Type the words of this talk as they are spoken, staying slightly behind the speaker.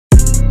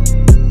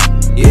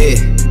Yeah,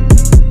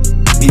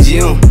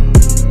 BGM,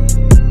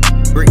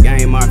 brick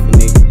game mafia,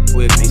 nigga.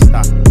 We can't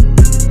stop.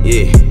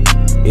 Yeah,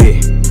 yeah.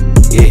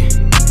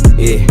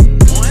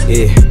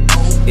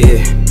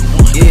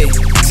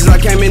 Since I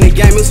came in the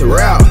game, it's a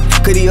route.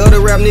 Cause the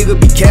other rap nigga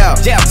be cow.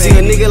 See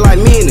a nigga like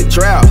me in the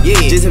drought. Yeah,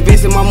 just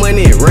investing my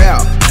money in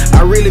rap.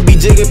 I really be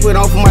jigging, put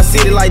on for my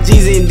city like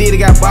Jeezy and Diddy.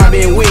 Got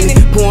Bobby and Whitney.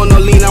 Pouring no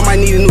lean, I might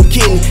need a new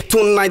kidney.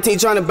 2019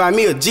 tryna buy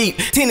me a Jeep.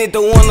 Tinted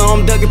the one,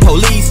 I'm ducking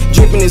police.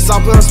 Dripping in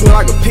soft, I smell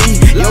like a pea.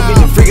 Yo,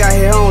 bitch, a freak out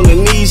here on the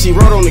knees. She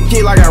wrote on the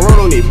kid like I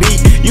wrote on that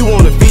beat. You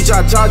want a feature,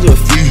 I charge you a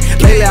fee.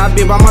 Lately, I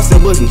been by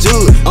myself bustin'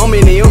 jewelry. I'm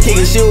in the young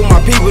kicking shit with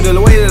my people. The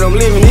way that I'm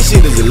living, this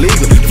shit is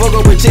illegal. Fuck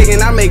up a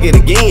chicken, I make it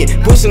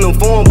again. Pushing them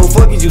for 'em, but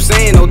fuck is you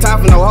saying? No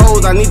time for no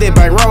hoes, I need that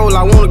back roll.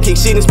 I wanna kick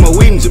shit and smoke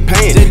weed in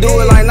Japan. Just do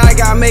it like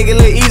Nike, I make it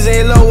look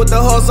easy and low with the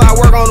hustle. I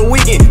work on the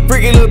weekend.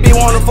 Freaky little bitch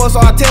wanna fuck,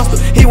 so I test her.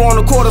 He want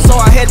a quarter, so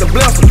I had to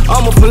bless him.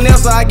 I'm a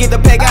finesse, I get the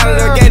pack out of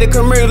there. Gated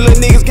community, little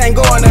niggas can't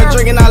go in there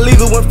drinking. I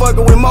legal when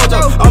fucking with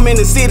Mojo. I'm in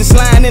the city,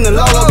 sliding in the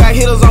Lolo. Got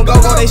hitters on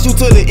go-go, they shoot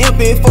to the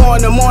empty. 4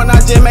 in the morning, I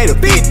just made a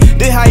bitch.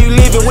 This how you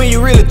living when you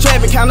really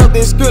trapping. Count up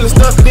this skrill and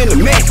stuff it in the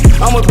mix.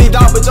 I'm a big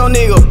dog, but your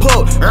nigga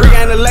pup. Brick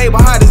ain't the label,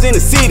 hottest in the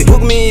city.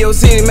 Book me in your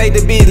city, make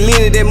the bitch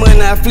litty. That money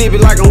I flip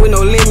it like I'm with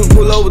no limit.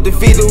 Pull over the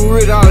 50, we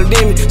rid all of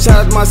them.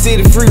 Shout out to my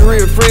city, free,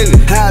 real friendly.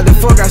 How the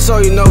fuck I show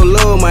you no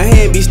love? My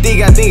hand be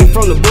stick, I think it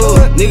from the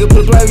bug. Nigga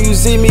put play when you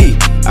see me.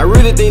 I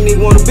really think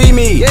niggas wanna be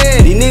me. Yeah,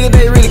 these niggas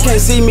they really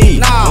can't see me.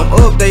 Nah, I'm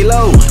up, they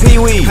low,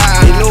 pee-wee.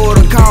 They know what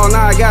to call,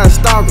 now I got a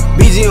stalker.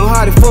 BG on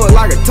hard as fuck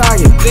like a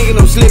target. Thinking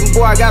I'm slipping,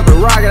 boy, I got the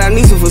rocket. I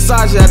need some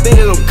Versace, I think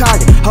that I'm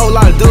cocky. Whole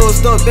lot of dubs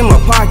stuffed in my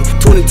pocket.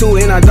 22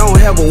 and I don't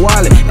have a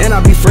wallet. And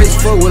I be fresh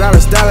as fuck without a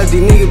style.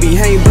 These niggas be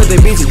hanging, but